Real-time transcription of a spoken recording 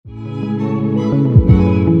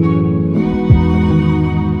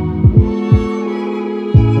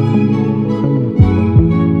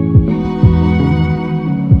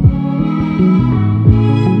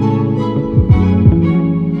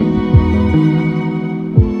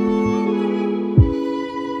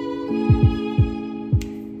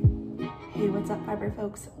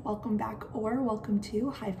folks, welcome back or welcome to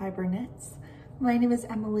High Fiber Knits. My name is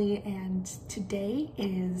Emily and today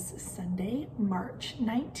is Sunday, March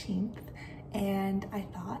 19th, and I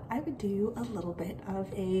thought I would do a little bit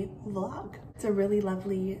of a vlog. It's a really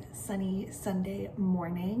lovely sunny Sunday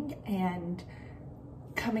morning, and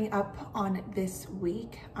coming up on this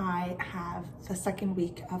week, I have the second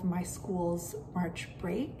week of my school's March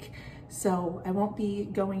break. So I won't be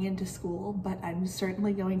going into school, but I'm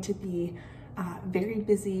certainly going to be very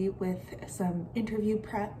busy with some interview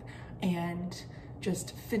prep and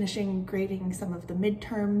just finishing grading some of the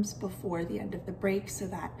midterms before the end of the break, so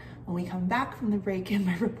that when we come back from the break and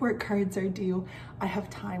my report cards are due, I have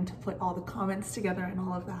time to put all the comments together and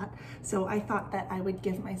all of that. So I thought that I would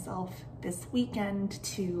give myself this weekend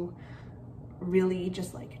to really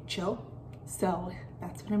just like chill. So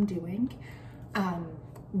that's what I'm doing.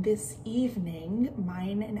 This evening,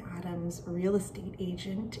 mine and Adam's real estate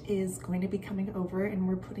agent is going to be coming over, and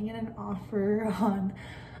we're putting in an offer on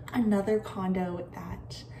another condo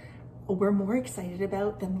that we're more excited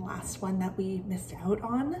about than the last one that we missed out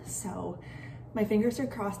on. So my fingers are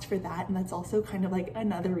crossed for that, and that's also kind of like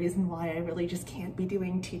another reason why I really just can't be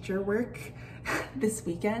doing teacher work this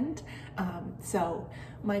weekend. So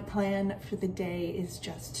my plan for the day is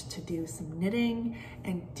just to do some knitting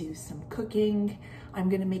and do some cooking. I'm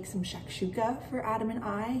gonna make some shakshuka for Adam and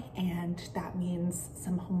I, and that means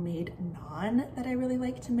some homemade naan that I really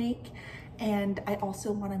like to make. And I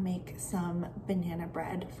also want to make some banana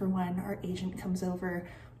bread for when our agent comes over,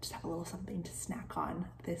 just have a little something to snack on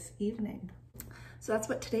this evening. So that's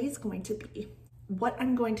what today's going to be. What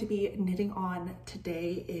I'm going to be knitting on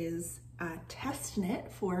today is a test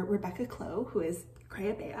knit for Rebecca Clow, who is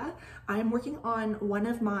Creabea. I'm working on one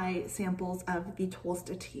of my samples of the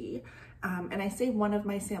Telstra Tee. And I say one of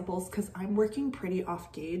my samples because I'm working pretty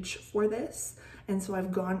off gauge for this. And so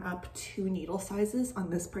I've gone up 2 needle sizes on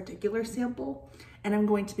this particular sample, and I'm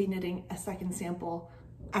going to be knitting a second sample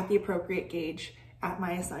at the appropriate gauge at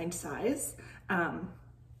my assigned size.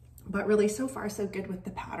 But really, so far so good with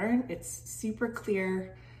the pattern. It's super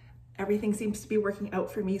clear. Everything seems to be working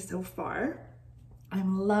out for me so far.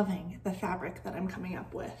 I'm loving the fabric that I'm coming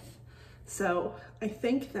up with. So I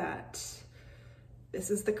think that this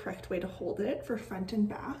is the correct way to hold it for front and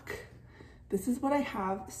back. This is what I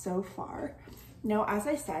have so far. Now, as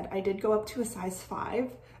I said, I did go up to a size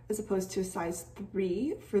 5 as opposed to a size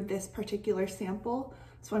 3 for this particular sample.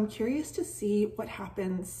 So I'm curious to see what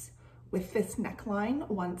happens with this neckline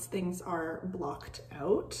once things are blocked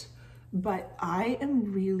out. But I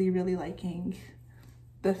am really liking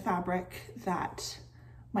the fabric that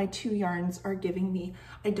my 2 yarns are giving me.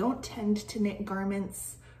 I don't tend to knit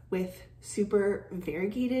garments with super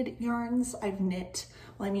variegated yarns. I've knit,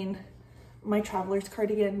 well, I mean, my traveler's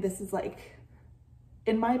cardigan, this is like,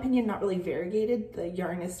 in my opinion, not really variegated. The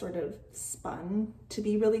yarn is sort of spun to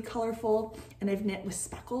be really colorful, and I've knit with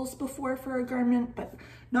speckles before for a garment, but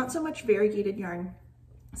not so much variegated yarn.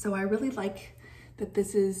 So I really like that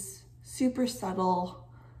this is super subtle,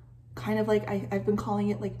 kind of like, I've been calling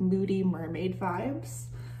it like moody mermaid vibes.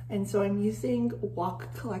 And so I'm using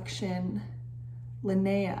Walk Collection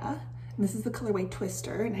Linnea, and this is the colorway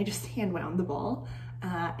Twister, and I just hand wound the ball.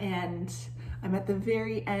 And I'm at the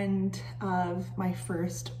very end of my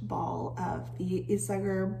first ball of the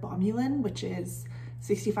Isager Bomulin, which is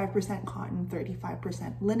 65% cotton,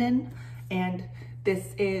 35% linen. And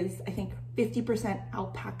this is, I think, 50%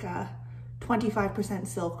 alpaca, 25%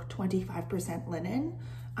 silk, 25% linen.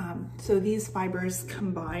 So these fibers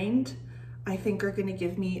combined, I think, are gonna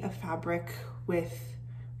give me a fabric with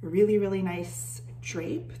really nice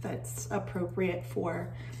drape that's appropriate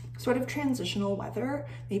for sort of transitional weather.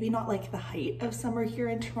 Maybe not like the height of summer here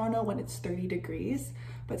in Toronto when it's 30 degrees,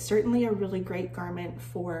 but certainly a really great garment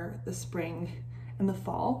for the spring and the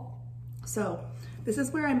fall. So this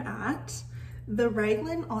is where I'm at. The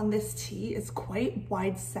raglan on this tee is quite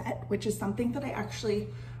wide set, which is something that I actually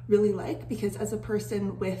really like, because as a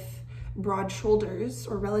person with broad shoulders,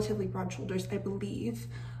 or relatively broad shoulders, I believe,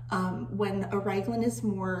 when a raglan is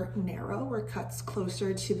more narrow or cuts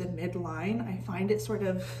closer to the midline, I find it sort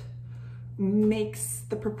of makes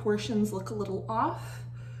the proportions look a little off.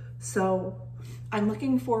 So I'm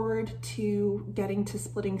looking forward to getting to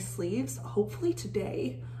splitting sleeves, hopefully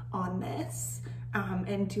today on this,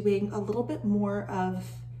 and doing a little bit more of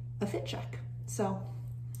a fit check. So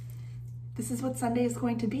this is what Sunday is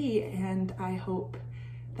going to be, and I hope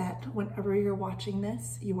that whenever you're watching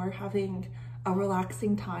this, you are having a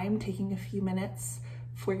relaxing time, taking a few minutes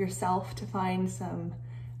for yourself to find some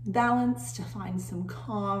balance, to find some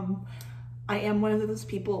calm. I am one of those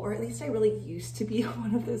people, or at least I really used to be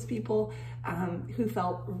one of those people who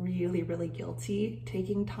felt really, really guilty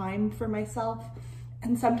taking time for myself.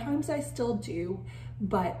 And sometimes I still do,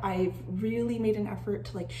 but I've really made an effort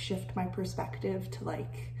to like shift my perspective to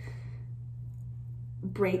like,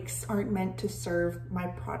 breaks aren't meant to serve my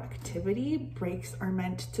productivity. Breaks are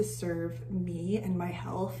meant to serve me and my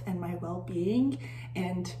health and my well-being.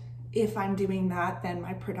 And if I'm doing that, then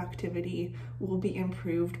my productivity will be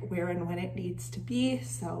improved where and when it needs to be.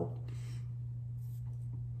 So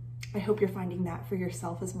I hope you're finding that for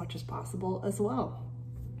yourself as much as possible as well.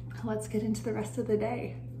 Let's get into the rest of the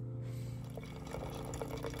day.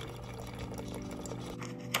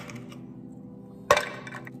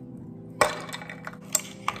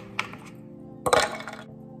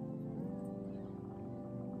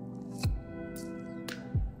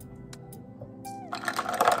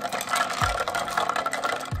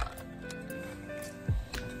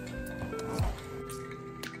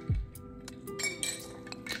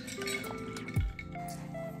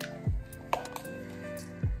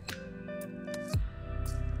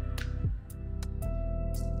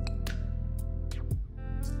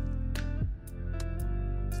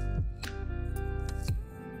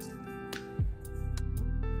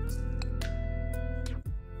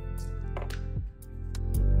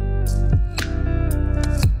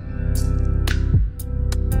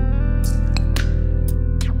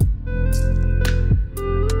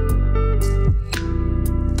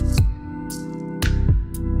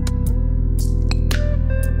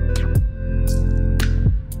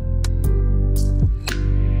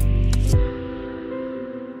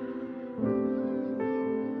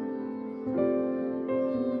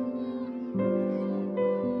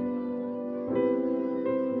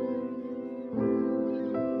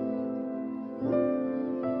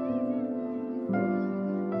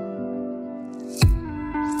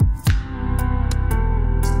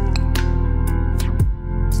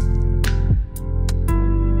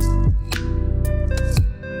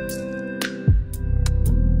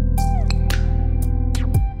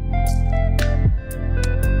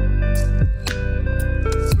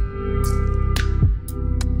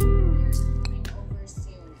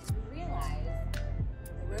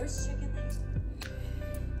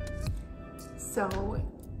 So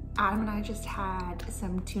Adam and I just had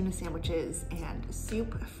some tuna sandwiches and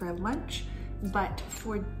soup for lunch, but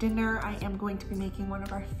for dinner I am going to be making one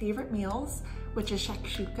of our favorite meals, which is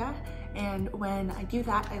shakshuka. And when I do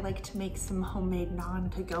that, I like to make some homemade naan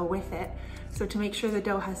to go with it. So to make sure the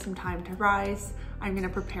dough has some time to rise, I'm gonna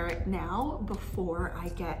prepare it now before I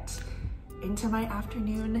get into my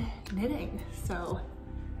afternoon knitting. So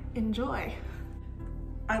enjoy.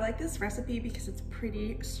 I like this recipe because it's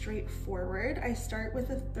pretty straightforward. I start with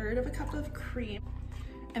 1/3 of a cup of cream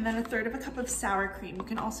and then 1/3 of a cup of sour cream. You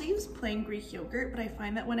can also use plain Greek yogurt, but I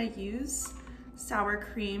find that when I use sour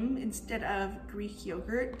cream instead of Greek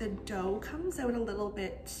yogurt, the dough comes out a little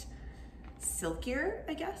bit silkier,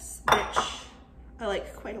 I guess, which I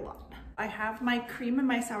like quite a lot. I have my cream and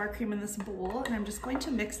my sour cream in this bowl, and I'm just going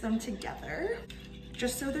to mix them together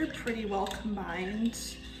just so they're pretty well combined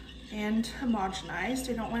and homogenized.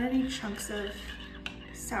 I don't want any chunks of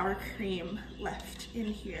sour cream left in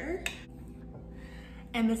here.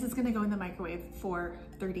 And this is gonna go in the microwave for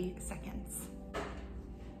 30 seconds.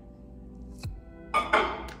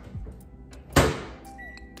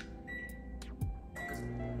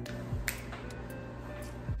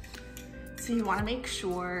 So you wanna make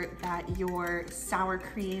sure that your sour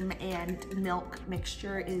cream and milk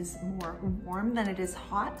mixture is more warm than it is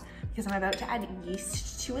hot, because I'm about to add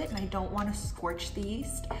yeast to it and I don't wanna scorch the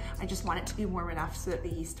yeast. I just want it to be warm enough so that the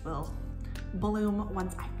yeast will bloom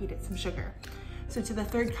once I feed it some sugar. So to the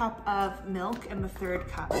 1/3 cup of milk and the 1/3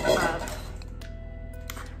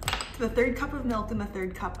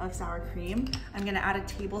 cup of sour cream, I'm gonna add a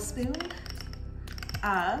tablespoon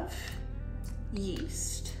of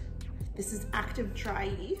yeast. This is active dry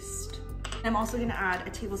yeast. I'm also gonna add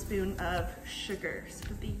a tablespoon of sugar so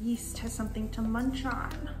that the yeast has something to munch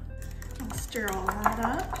on. I'll stir all that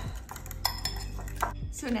up.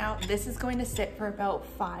 So now this is going to sit for about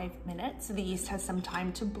 5 minutes. So the yeast has some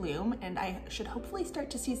time to bloom, and I should hopefully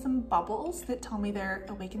start to see some bubbles that tell me they're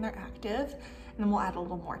awake and they're active, and then we'll add a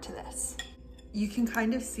little more to this. You can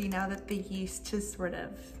kind of see now that the yeast is sort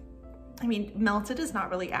of, I mean, melted is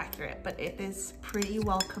not really accurate, but it is pretty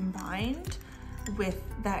well combined with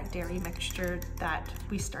that dairy mixture that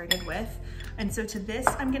we started with. And so to this,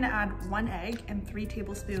 I'm gonna add 1 egg and 3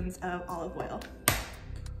 tablespoons of olive oil.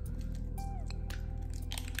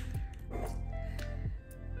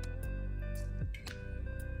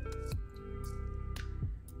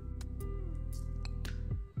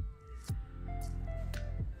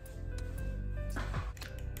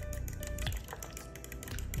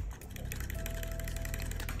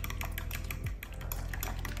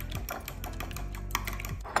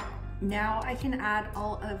 Now I can add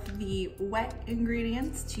all of the wet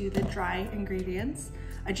ingredients to the dry ingredients.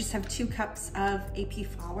 I just have 2 cups of AP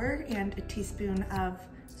flour and a teaspoon of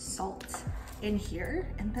salt in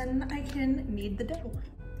here, and then I can knead the dough.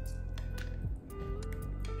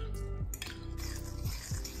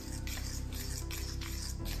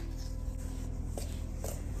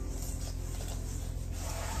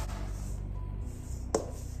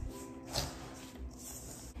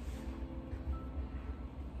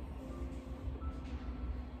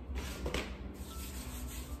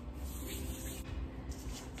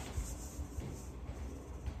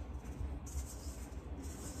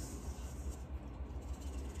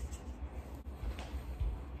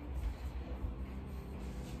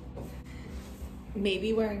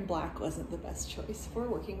 Maybe wearing black wasn't the best choice for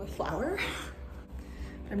working with flour.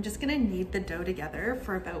 I'm just gonna knead the dough together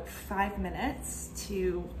for about 5 minutes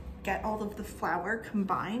to get all of the flour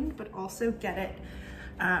combined, but also get it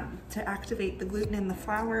to activate the gluten in the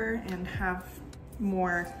flour and have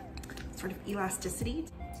more sort of elasticity.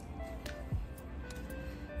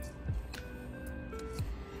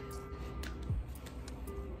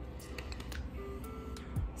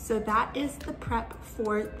 So that is the prep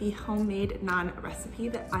for the homemade naan recipe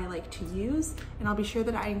that I like to use, and I'll be sure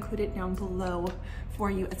that I include it down below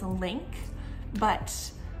for you as a link.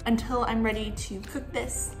 But until I'm ready to cook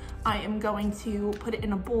this, I am going to put it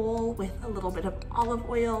in a bowl with a little bit of olive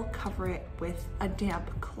oil, cover it with a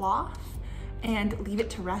damp cloth, and leave it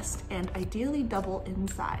to rest, and ideally double in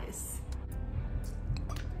size.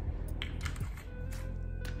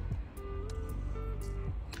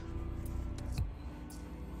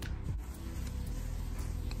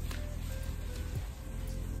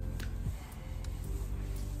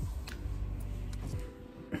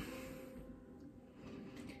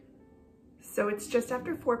 So it's just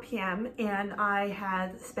after 4 p.m. and I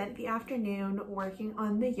had spent the afternoon working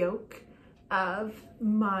on the yoke of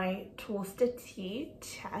my Telstra Tee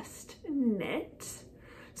test knit.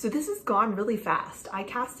 So this has gone really fast. I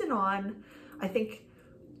cast it on, I think,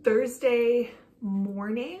 Thursday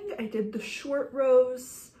morning. I did the short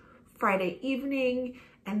rows Friday evening,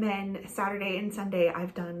 and then Saturday and Sunday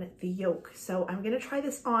I've done the yoke. So I'm gonna try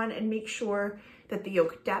this on and make sure that the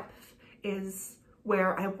yoke depth is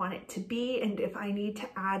where I want it to be, and if I need to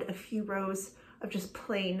add a few rows of just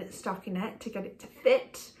plain stockinette to get it to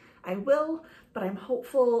fit, I will, but I'm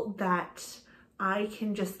hopeful that I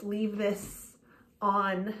can just leave this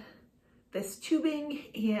on this tubing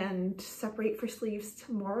and separate for sleeves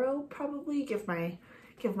tomorrow, probably give my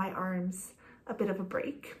arms a bit of a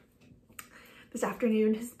break. This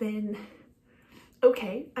afternoon has been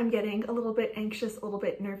okay. I'm getting a little bit anxious, a little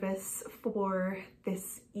bit nervous for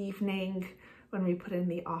this evening when we put in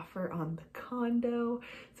the offer on the condo.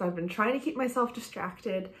 So I've been trying to keep myself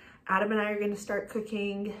distracted. Adam and I are gonna start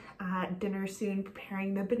cooking dinner soon,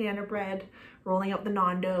 preparing the banana bread, rolling out the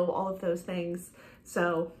naan dough, all of those things.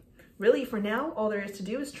 So really for now, all there is to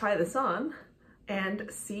do is try this on and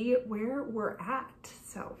see where we're at.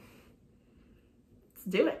 So let's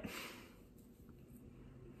do it.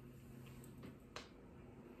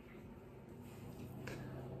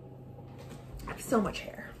 I have so much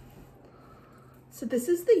hair. So this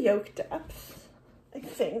is the yoke depth, I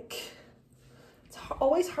think. It's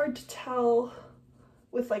always hard to tell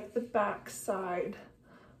with like the back side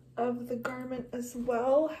of the garment as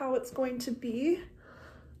well, how it's going to be.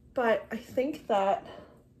 But I think that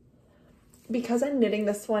because I'm knitting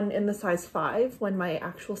this one in the size 5 when my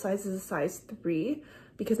actual size is a size 3,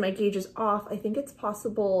 because my gauge is off, I think it's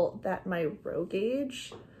possible that my row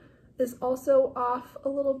gauge is also off a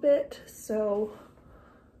little bit. So,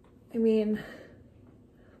 I mean,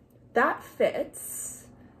 that fits.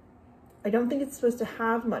 I don't think it's supposed to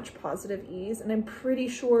have much positive ease, and I'm pretty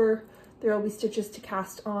sure there will be stitches to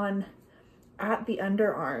cast on at the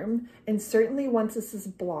underarm, and certainly once this is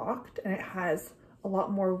blocked and it has a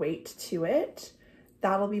lot more weight to it,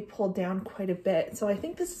 that'll be pulled down quite a bit. So I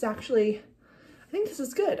think this is actually, I think this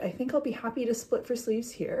is good. I think I'll be happy to split for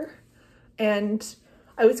sleeves here. And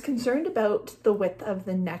I was concerned about the width of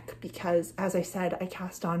the neck because, as I said, I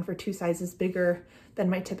cast on for 2 sizes bigger than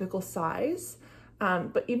my typical size.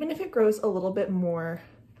 But even if it grows a little bit more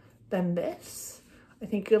than this, I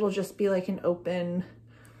think it'll just be like an open,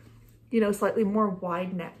 you know, slightly more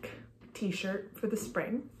wide neck t-shirt for the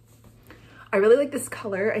spring. I really like this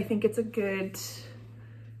color. I think it's a good,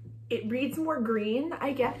 it reads more green,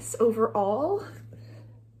 I guess, overall.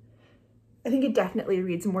 I think it definitely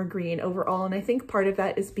reads more green overall, and I think part of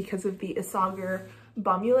that is because of the Isager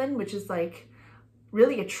Bomulin, which is like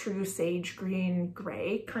really a true sage green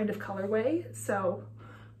gray kind of colorway. So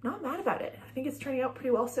I'm not mad about it. I think it's turning out pretty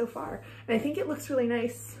well so far. And I think it looks really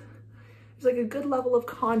nice there's like a good level of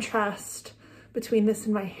contrast between this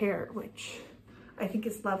and my hair, which I think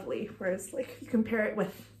is lovely. Whereas like if you compare it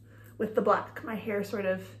with the black, my hair sort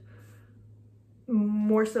of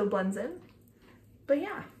more so blends in. But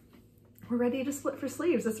yeah, we're ready to split for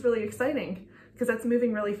sleeves. That's really exciting because that's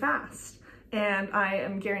moving really fast. And I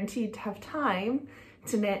am guaranteed to have time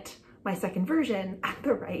to knit my second version at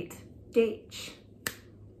the right gauge.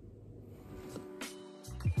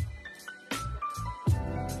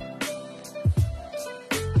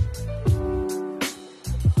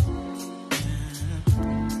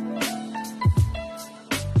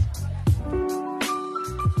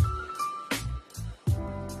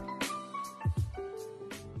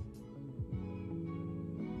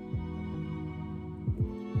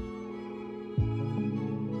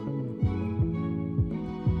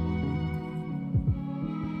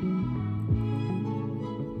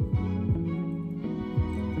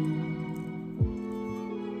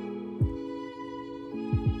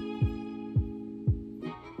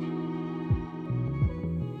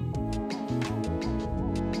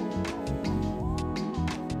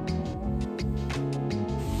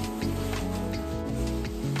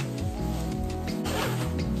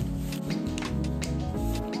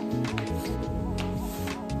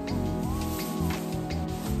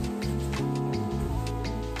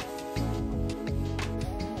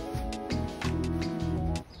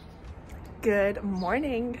 Good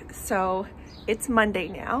morning. So it's Monday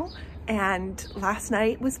now, and last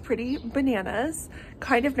night was pretty bananas,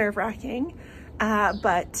 kind of nerve-wracking,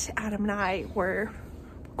 but Adam and I were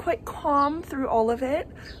quite calm through all of it.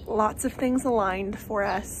 Lots of things aligned for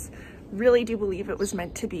us. Really do believe it was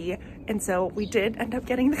meant to be. And so we did end up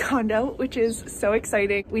getting the condo, which is so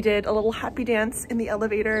exciting. We did a little happy dance in the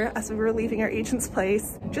elevator as we were leaving our agent's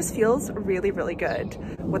place. Just feels really, really good.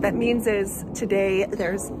 What that means is today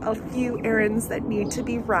there's a few errands that need to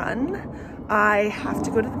be run. I have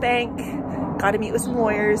to go to the bank, got to meet with some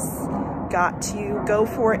lawyers, got to go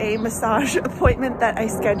for a massage appointment that I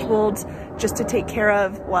scheduled just to take care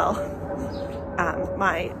of, well,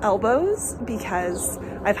 my elbows, because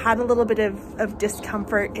I've had a little bit of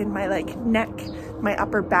discomfort in my like neck, my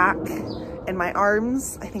upper back, and my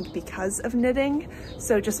arms, I think because of knitting.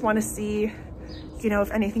 So just want to see, you know, if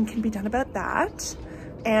anything can be done about that.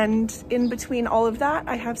 And in between all of that,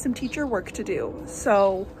 I have some teacher work to do.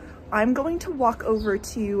 So I'm going to walk over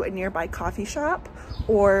to a nearby coffee shop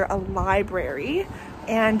or a library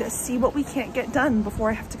and see what we can't get done before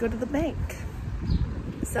I have to go to the bank.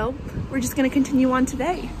 So we're just going to continue on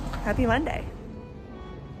today. Happy Monday.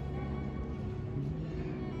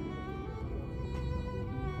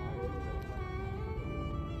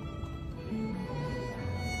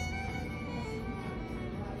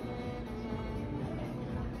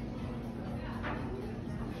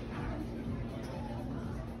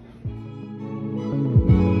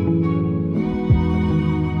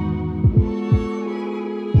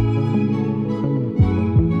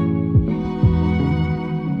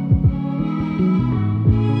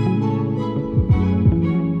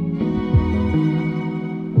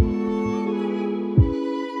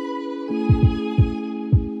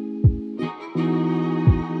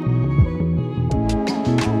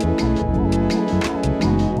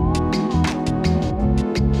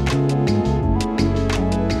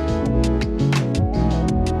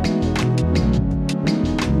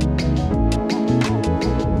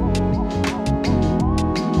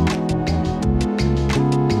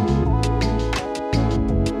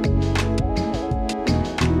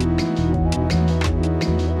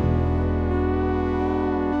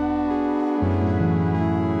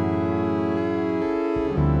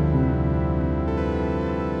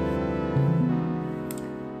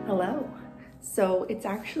 So it's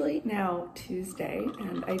actually now Tuesday,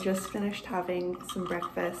 and I just finished having some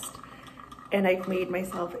breakfast, and I've made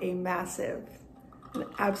myself a massive, an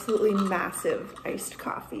absolutely massive iced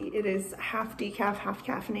coffee. It is half decaf, half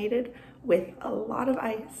caffeinated with a lot of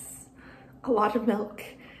ice, a lot of milk,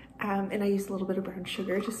 and I used a little bit of brown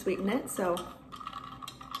sugar to sweeten it. So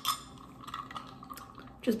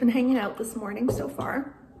just been hanging out this morning so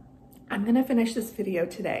far. I'm gonna finish this video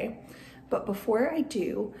today, but before I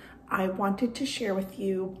do, I wanted to share with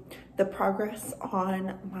you the progress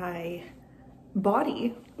on my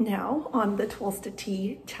body now on the Telstra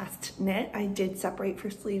Tee test knit. I did separate for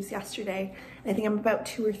sleeves yesterday. I think I'm about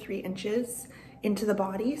 2 or 3 inches into the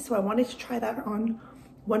body. So I wanted to try that on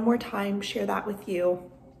one more time, share that with you.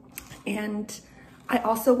 And I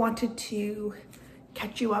also wanted to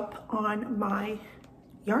catch you up on my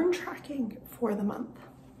yarn tracking for the month.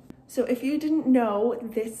 So if you didn't know,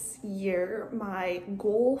 this year my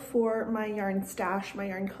goal for my yarn stash, my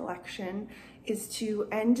yarn collection, is to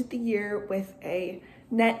end the year with a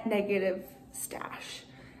net negative stash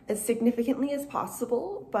as significantly as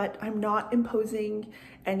possible, but I'm not imposing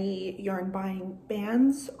any yarn buying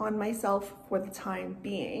bans on myself for the time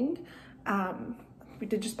being. We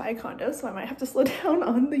did just buy a condo, so I might have to slow down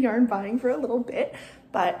on the yarn buying for a little bit,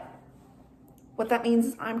 but what that means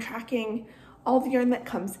is I'm tracking all the yarn that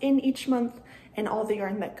comes in each month and all the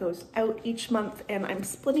yarn that goes out each month, and I'm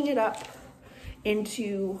splitting it up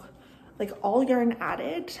into like all yarn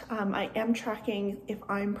added. I am tracking if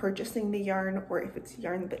I'm purchasing the yarn or if it's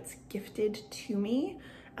yarn that's gifted to me,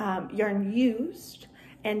 yarn used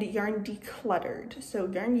and yarn decluttered. So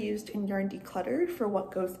yarn used and yarn decluttered for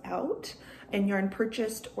what goes out, and yarn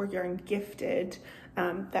purchased or yarn gifted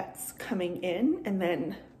that's coming in, and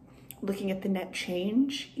then looking at the net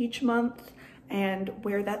change each month and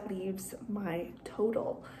where that leaves my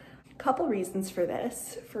total. Couple reasons for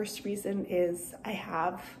this. First reason is I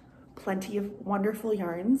have plenty of wonderful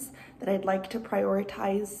yarns that I'd like to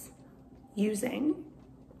prioritize using.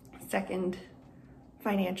 Second,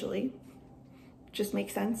 financially, just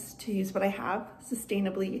makes sense to use what I have.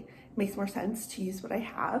 Sustainably, makes more sense to use what I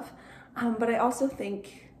have. But I also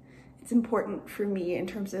think it's important for me in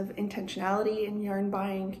terms of intentionality in yarn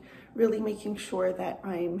buying, really making sure that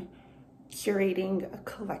I'm curating a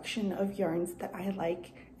collection of yarns that I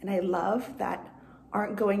like and I love, that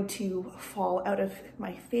aren't going to fall out of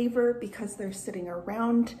my favor because they're sitting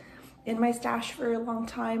around in my stash for a long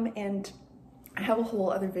time. And I have a whole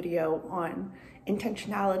other video on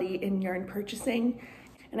intentionality in yarn purchasing.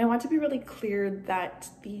 And I want to be really clear that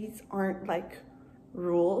these aren't like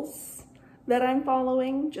rules that I'm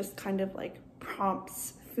following, just kind of like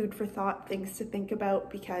prompts, food for thought, things to think about,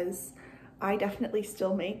 because I definitely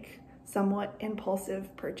still make somewhat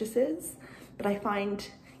impulsive purchases. But I find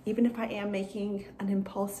even if I am making an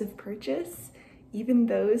impulsive purchase, even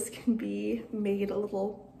those can be made a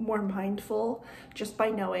little more mindful just by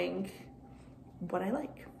knowing what I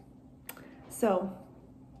like. So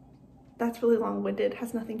that's really long-winded,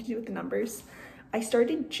 has nothing to do with the numbers. I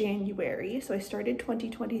started January, so I started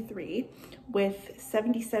 2023 with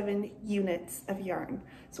 77 units of yarn.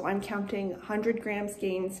 So I'm counting 100 gram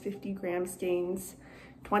skeins, 50 gram skeins,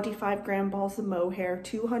 25 gram balls of mohair,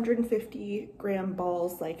 250 gram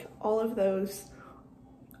balls, like all of those.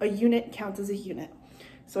 A unit counts as a unit.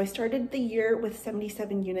 So I started the year with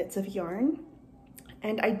 77 units of yarn,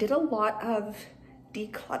 and I did a lot of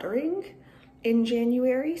decluttering in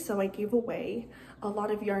January. So I gave away a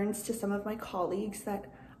lot of yarns to some of my colleagues that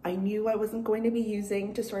I knew I wasn't going to be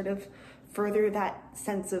using, to sort of further that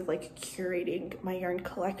sense of like curating my yarn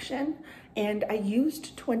collection. And I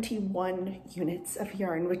used 21 units of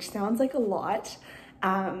yarn, which sounds like a lot,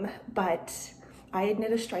 but I had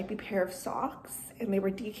knit a stripy pair of socks, and they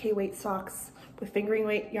were DK weight socks with fingering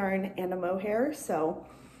weight yarn and a mohair. So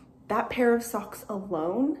that pair of socks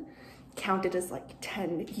alone counted as like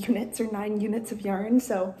 10 units or 9 units of yarn.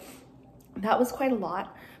 So that was quite a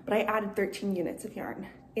lot, but I added 13 units of yarn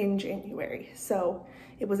in January. So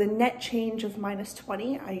it was a net change of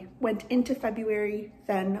 -20. I went into February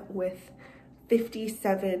then with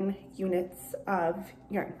 57 units of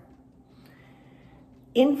yarn.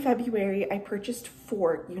 In February, I purchased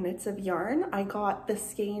 4 units of yarn. I got the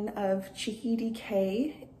skein of Cheeky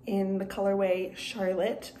DK in the colorway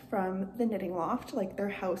Charlotte from the Knitting Loft, like their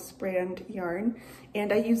house brand yarn.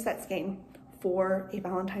 And I used that skein for a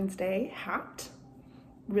Valentine's Day hat.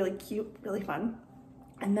 Really cute, really fun.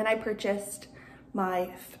 And then I purchased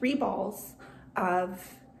my 3 balls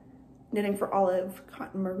of Knitting for Olive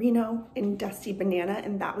Cotton Merino in Dusty Banana,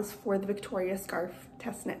 and that was for the Victoria Scarf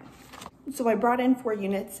test knit. So I brought in 4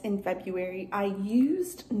 units in February. I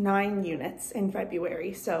used 9 units in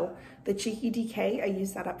February. So the Cheeky DK, I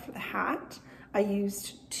used that up for the hat. I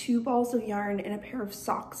used 2 balls of yarn and a pair of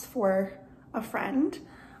socks for a friend.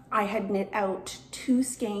 I had knit out 2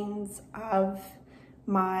 skeins of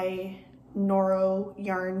my Noro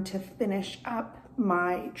yarn to finish up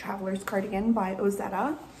my Traveler's Cardigan by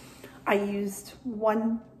Ozetta. I used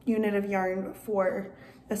 1 unit of yarn for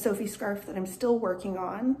a Sophie scarf that I'm still working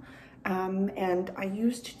on. And I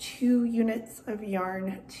used 2 units of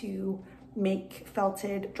yarn to make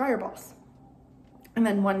felted dryer balls. And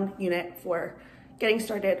then 1 unit for getting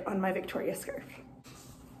started on my Victoria scarf.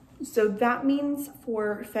 So that means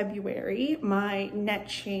for February, my net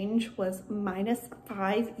change was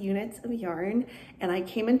 -5 units of yarn, and I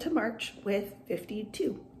came into March with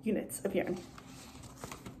 52 units of yarn.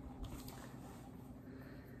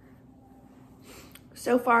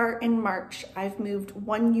 So far in March, I've moved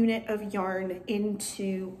 1 unit of yarn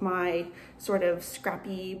into my sort of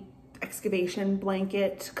scrappy excavation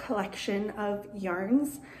blanket collection of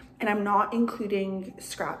yarns, and I'm not including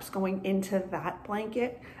scraps going into that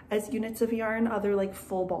blanket as units of yarn. Other like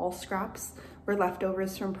full ball scraps or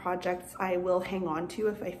leftovers from projects I will hang on to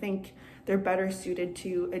if I think they're better suited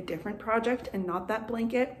to a different project and not that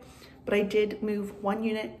blanket. But I did move 1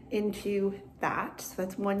 unit into that, so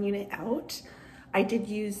that's 1 unit out. I did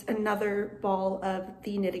use another ball of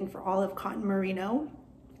the Knitting for Olive Cotton Merino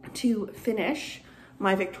to finish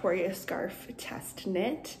my Victoria scarf test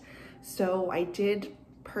knit. So I did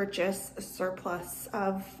purchase a surplus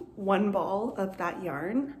of 1 ball of that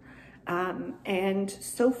yarn. And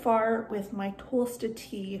so far with my Telstra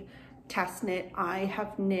Tee test knit, I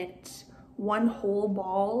have knit 1 whole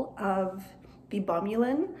ball of the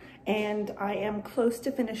Bomulin, and I am close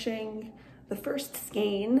to finishing the first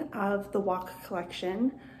skein of the Walk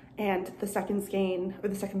collection and the second skein, or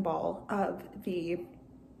the second ball of the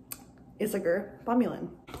Isager Bomulin.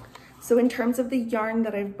 So in terms of the yarn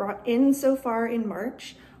that I've brought in so far in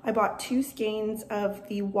March, I bought 2 skeins of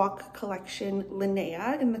the Walk collection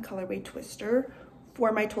Linnea in the colorway Twister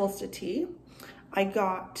for my Telstra Tee. I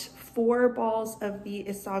got 4 balls of the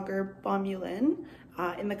Isager Bomulin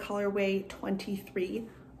in the colorway 23,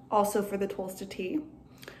 also for the Telstra Tee.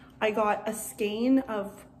 I got a skein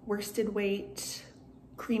of worsted weight,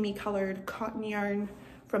 creamy colored cotton yarn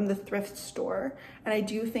from the thrift store. And I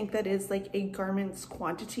do think that is like a garment's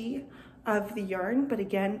quantity of the yarn, but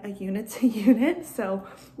again, a unit's a unit, so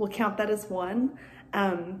we'll count that as 1.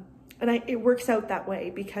 And it works out that way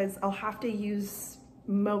because I'll have to use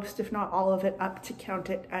most, if not all of it up to count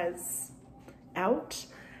it as out.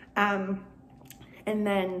 And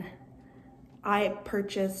then I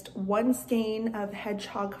purchased 1 skein of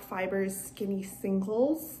Hedgehog Fibers Skinny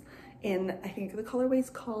Singles in, I think the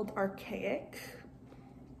colorway's called Archaic,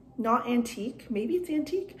 not Antique, maybe it's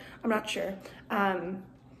Antique, I'm not sure.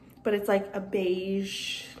 But it's like a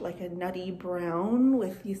beige, like a nutty brown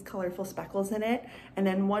with these colorful speckles in it. And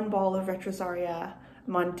then 1 ball of Retrosaria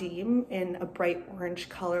Mondim in a bright orange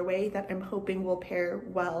colorway that I'm hoping will pair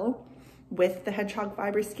well with the Hedgehog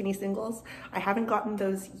Fibers Skinny Singles. I haven't gotten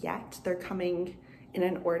those yet. They're coming in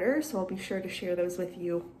an order, so I'll be sure to share those with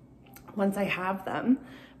you once I have them.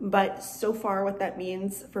 But so far what that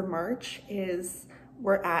means for March is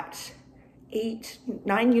we're at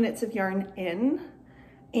 9 units of yarn in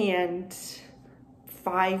and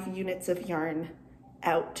 5 units of yarn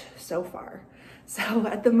out so far. So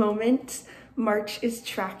at the moment, March is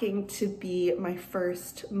tracking to be my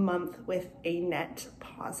first month with a net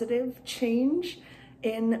positive change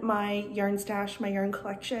in my yarn stash, my yarn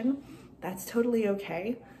collection. That's totally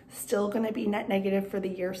okay. Still gonna be net negative for the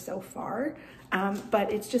year so far,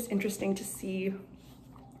 but it's just interesting to see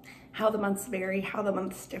how the months vary, how the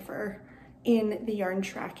months differ in the yarn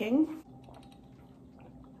tracking.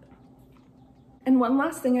 And one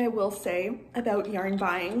last thing I will say about yarn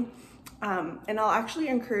buying, and I'll actually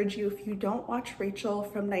encourage you, if you don't watch Rachel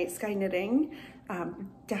from Night Sky Knitting,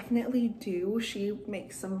 definitely do. She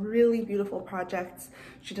makes some really beautiful projects.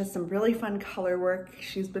 She does some really fun color work.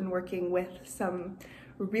 She's been working with some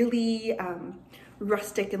really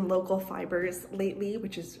rustic and local fibers lately,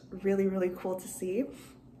 which is really, really cool to see.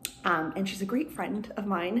 And she's a great friend of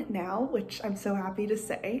mine now, which I'm so happy to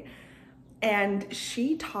say. And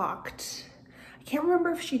she talked, I can't remember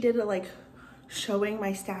if she did a like showing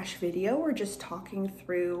my stash video or just talking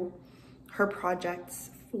through her projects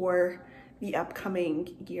for the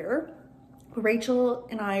upcoming year. Rachel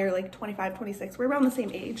and I are like 25, 26, we're around the same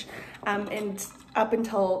age. And up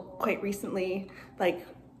until quite recently, like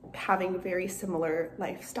having a very similar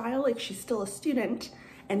lifestyle, like she's still a student.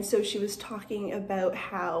 And so she was talking about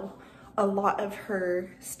how a lot of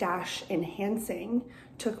her stash enhancing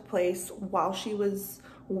took place while she was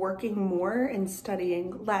working more and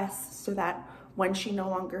studying less, so that when she no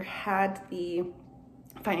longer had the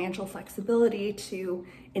financial flexibility to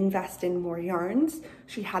invest in more yarns,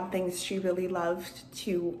 she had things she really loved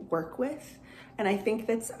to work with. And I think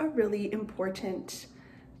that's a really important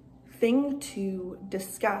thing to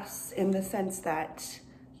discuss, in the sense that,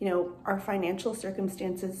 you know, our financial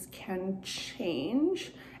circumstances can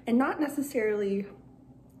change, and not necessarily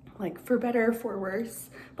like for better or for worse,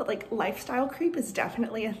 but like lifestyle creep is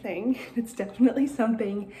definitely a thing. It's definitely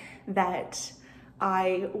something that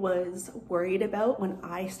I was worried about when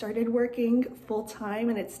I started working full time,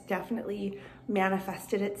 and it's definitely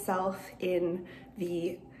manifested itself in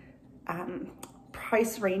the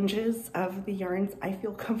price ranges of the yarns I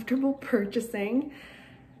feel comfortable purchasing.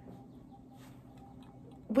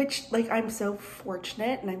 which, like, I'm so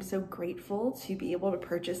fortunate and I'm so grateful to be able to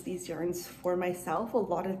purchase these yarns for myself. A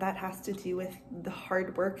lot of that has to do with the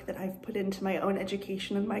hard work that I've put into my own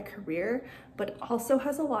education and my career, but also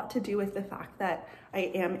has a lot to do with the fact that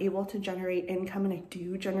I am able to generate income, and I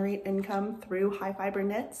do generate income through high fiber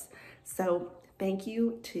knits. So thank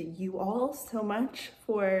you to you all so much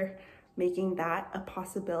for making that a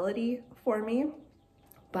possibility for me.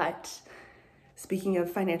 But speaking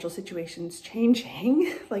of financial situations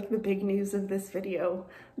changing, like the big news of this video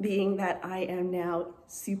being that I am now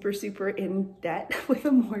super in debt with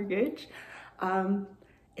a mortgage,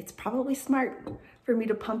 it's probably smart for me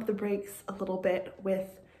to pump the brakes a little bit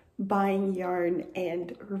with buying yarn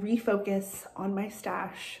and refocus on my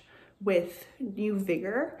stash with new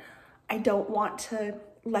vigor. I don't want to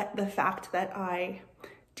let the fact that I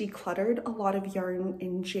decluttered a lot of yarn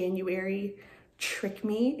in January trick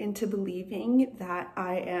me into believing that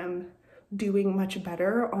I am doing much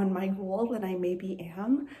better on my goal than I maybe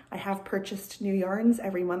am. I have purchased new yarns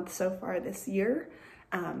every month so far this year.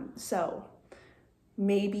 So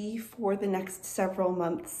maybe for the next several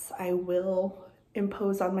months, I will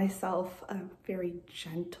impose on myself a very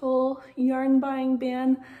gentle yarn buying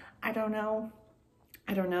ban. I don't know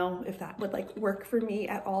if that would like work for me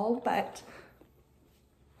at all, but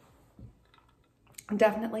I'm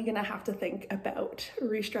definitely gonna have to think about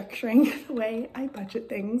restructuring the way I budget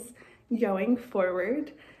things going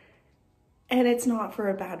forward. And it's not for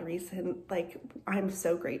a bad reason. Like, I'm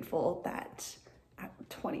so grateful that at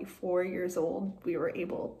 24 years old, we were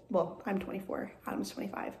able, well, I'm 24, Adam's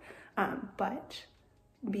 25, but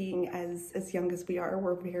being as young as we are,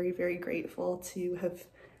 we're very grateful to have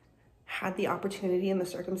had the opportunity and the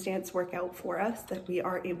circumstance work out for us, that we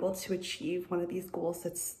are able to achieve one of these goals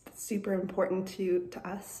that's super important to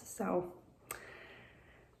us. So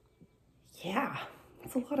yeah,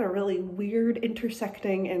 it's a lot of really weird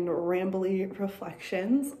intersecting and rambly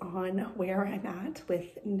reflections on where I'm at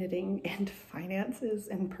with knitting and finances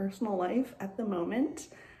and personal life at the moment.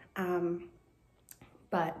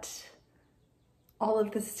 But all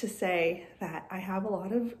of this to say that I have a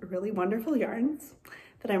lot of really wonderful yarns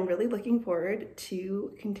that I'm really looking forward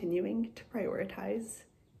to continuing to prioritize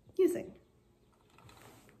using.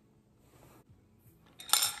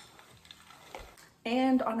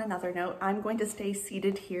 And on another note, I'm going to stay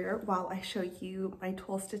seated here while I show you my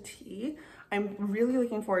Telstra Tee. I'm really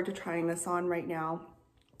looking forward to trying this on right now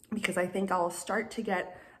because I think I'll start to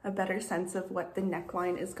get a better sense of what the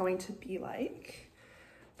neckline is going to be like.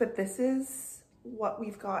 But this is what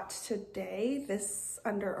we've got today. This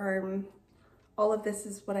underarm, all of this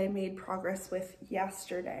is what I made progress with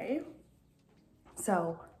yesterday.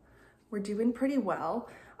 So we're doing pretty well.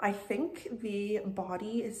 I think the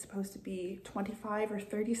body is supposed to be 25 or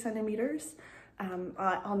 30 centimeters.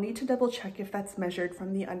 I'll need to double check if that's measured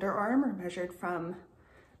from the underarm or measured from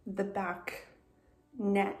the back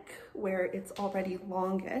neck where it's already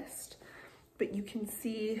longest. But you can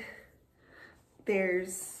see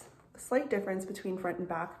there's a slight difference between front and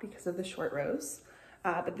back because of the short rows.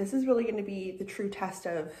 But this is really going to be the true test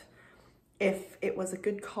of if it was a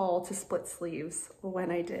good call to split sleeves when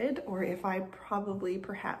I did, or if I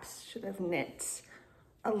perhaps should have knit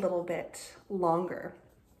a little bit longer.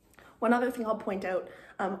 One other thing I'll point out,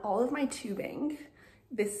 all of my tubing,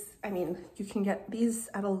 you can get these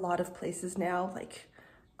at a lot of places now, like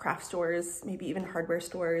craft stores, maybe even hardware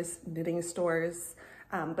stores, knitting stores,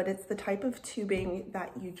 but it's the type of tubing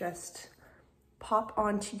that you just pop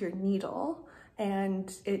onto your needle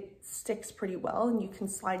and it sticks pretty well, and you can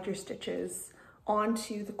slide your stitches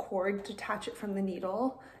onto the cord, detach it from the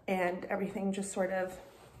needle, and everything just sort of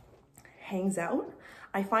hangs out.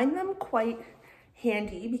 I find them quite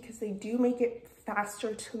handy because they do make it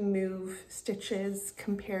faster to move stitches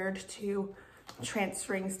compared to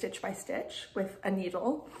transferring stitch by stitch with a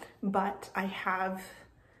needle, but I have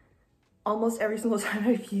almost every single time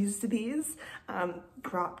I've used these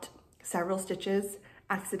dropped several stitches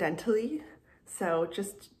accidentally. So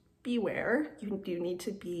just beware, you do need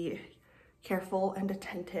to be careful and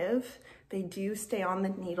attentive. They do stay on the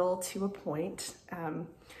needle to a point,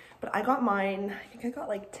 but I got mine, I think I got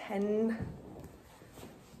like 10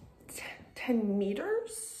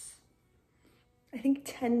 meters. I think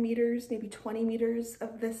 10 meters, maybe 20 meters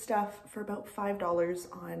of this stuff for about $5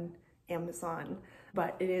 on Amazon,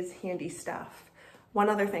 but it is handy stuff. One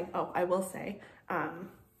other thing, I will say,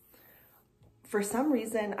 for some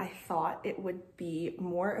reason, I thought it would be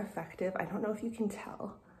more effective. I don't know if you can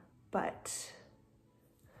tell, but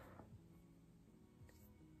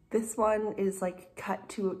this one is like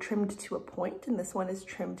trimmed to a point, and this one is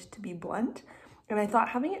trimmed to be blunt. And I thought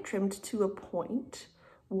having it trimmed to a point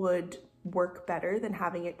would work better than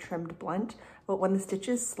having it trimmed blunt, but when the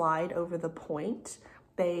stitches slide over the point,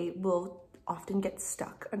 they will often get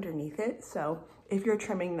stuck underneath it. So if you're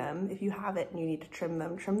trimming them, if you have it and you need to trim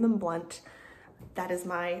them blunt. That is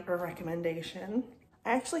my recommendation.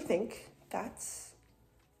 I actually think that's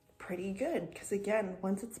pretty good because again,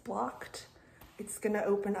 once it's blocked, it's gonna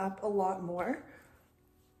open up a lot more.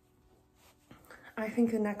 I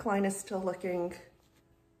think the neckline is still looking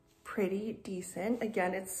pretty decent.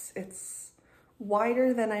 Again, it's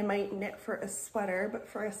wider than I might knit for a sweater, but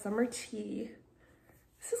for a summer tee,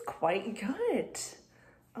 this is quite good.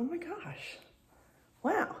 Oh my gosh.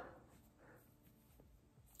 Wow.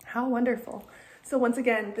 How wonderful. So once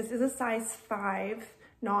again, this is a size 5,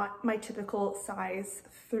 not my typical size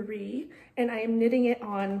 3, and I am knitting it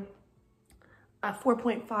on a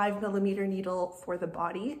 4.5mm needle for the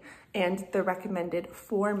body and the recommended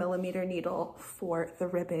 4mm needle for the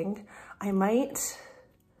ribbing. I might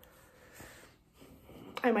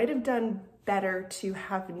have done better to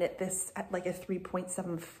have knit this at like a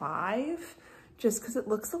 3.75 just because it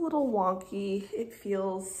looks a little wonky. It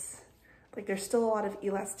feels like there's still a lot of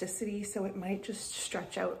elasticity, so it might just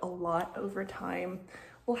stretch out a lot over time.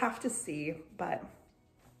 We'll have to see, but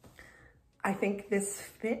I think this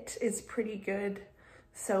fit is pretty good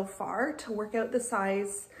so far to work out the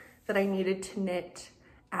size that I needed to knit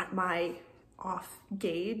at my off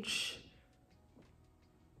gauge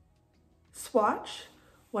swatch.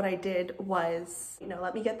 What I did was,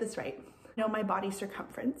 let me get this right. I know my body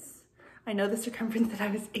circumference. I know the circumference that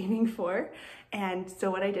I was aiming for. And so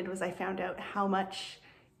what I did was I found out how much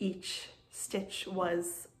each stitch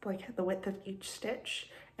was, like the width of each stitch,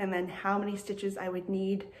 and then how many stitches I would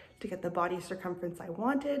need to get the body circumference I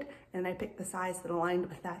wanted, and I picked the size that aligned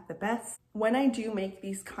with that the best. When I do make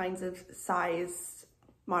these kinds of size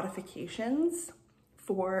modifications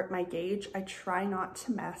for my gauge, I try not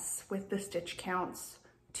to mess with the stitch counts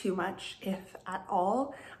too much, if at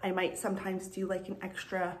all. I might sometimes do like an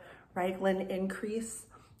extra raglan increase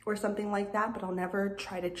or something like that, but I'll never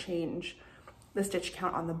try to change the stitch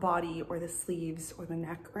count on the body or the sleeves or the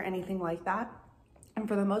neck or anything like that. And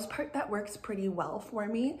for the most part, that works pretty well for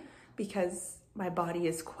me because my body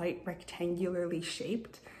is quite rectangularly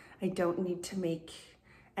shaped. I don't need to make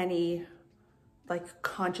any like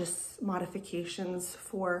conscious modifications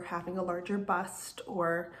for having a larger bust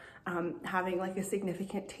or having like a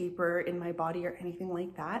significant taper in my body or anything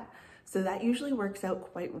like that. So that usually works out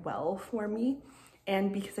quite well for me.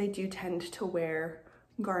 And because I do tend to wear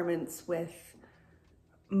garments with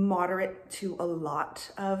moderate to a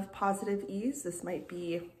lot of positive ease, this might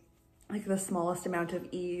be like the smallest amount of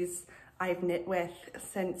ease I've knit with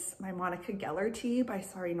since my Monica Geller tee by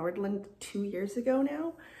Sari Nordland 2 years ago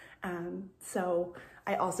now. So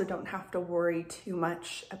I also don't have to worry too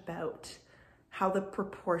much about how the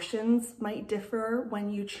proportions might differ when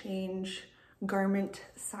you change garment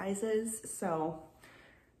sizes. So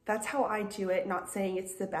that's how I do it. Not saying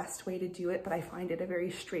it's the best way to do it, but I find it a very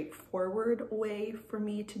straightforward way for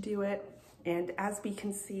me to do it. And as we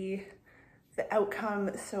can see, the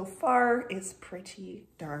outcome so far is pretty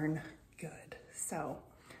darn good. So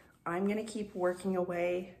I'm gonna keep working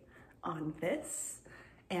away on this,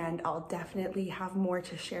 and I'll definitely have more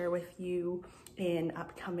to share with you in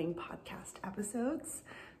upcoming podcast episodes.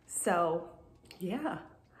 So yeah,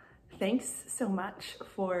 thanks so much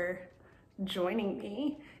for joining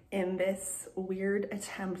me in this weird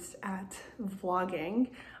attempt at vlogging.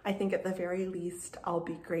 I think at the very least, I'll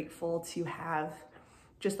be grateful to have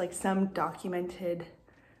just like some documented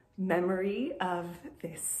memory of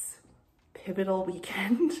this pivotal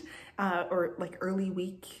weekend or like early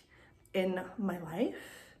week in my life.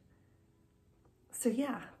 So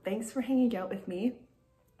yeah, thanks for hanging out with me.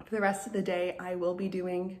 For the rest of the day, I will be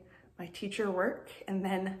doing my teacher work, and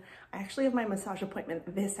then I actually have my massage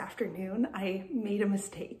appointment this afternoon. I made a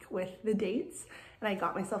mistake with the dates and I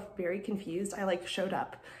got myself very confused. I like showed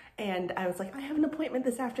up and I was like, I have an appointment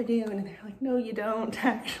this afternoon, and they're like, no, you don't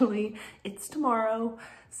actually, it's tomorrow.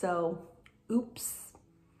 So oops,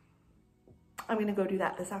 I'm gonna go do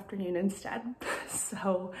that this afternoon instead.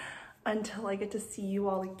 So until I get to see you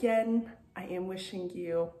all again, I am wishing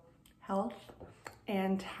you health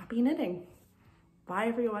and happy knitting. Bye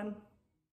everyone.